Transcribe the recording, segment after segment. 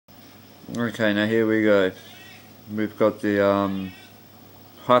Okay, now here we go. We've got the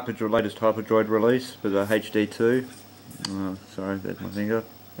latest Hyperdroid release for the hd2. Sorry, there's my finger.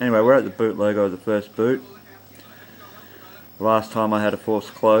 Anyway, we're at the boot logo of the first boot. Last time I had to force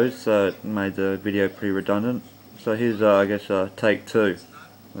close, so it made the video pretty redundant. So here's, I guess, take two.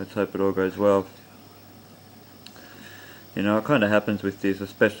 Let's hope it all goes well. You know, it kind of happens with this,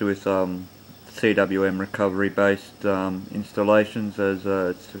 especially with CWM recovery based installations, as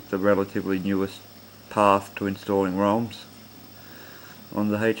it's the relatively newest path to installing ROMs on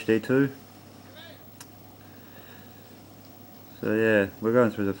the hd2. So yeah, we're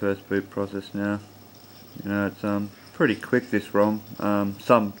going through the first boot process now. You know, it's pretty quick, this ROM.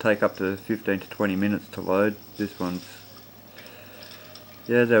 Some take up to 15 to 20 minutes to load. This one's,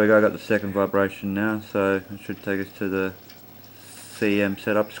 yeah, there we go, I got the second vibration now, so it should take us to the CM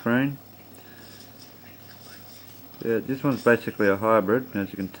setup screen. Yeah, this one's basically a hybrid, as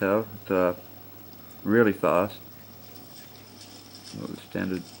you can tell. It's really fast. All the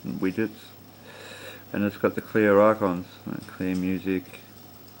standard widgets. And it's got the clear icons, like clear music,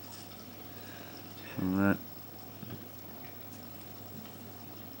 and that.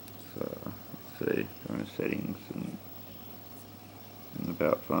 So, let's see, go into settings and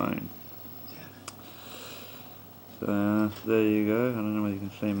about phone. So, there you go. I don't know whether you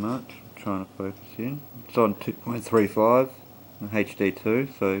can see much. I'm trying to focus in. It's on 2.35 hd2,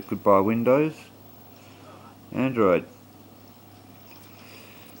 so goodbye Windows. Android.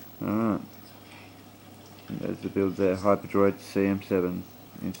 Alright. There's the build there, Hyperdroid CM7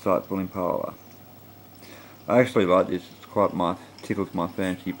 Insightful Impala. I actually like this, it's quite tickles my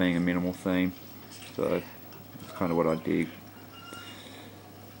fancy being a minimal theme, so it's kind of what I dig.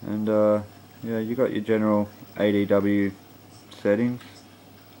 And yeah, you got your general ADW settings,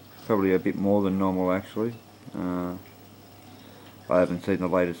 probably a bit more than normal actually. I haven't seen the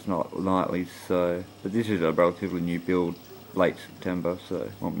latest nightlies, so, but this is a relatively new build, late September,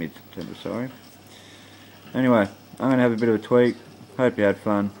 or mid-September, sorry. Anyway, I'm going to have a bit of a tweak. Hope you had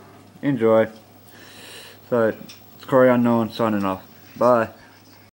fun. Enjoy. So, it's Corey Unknown signing off. Bye.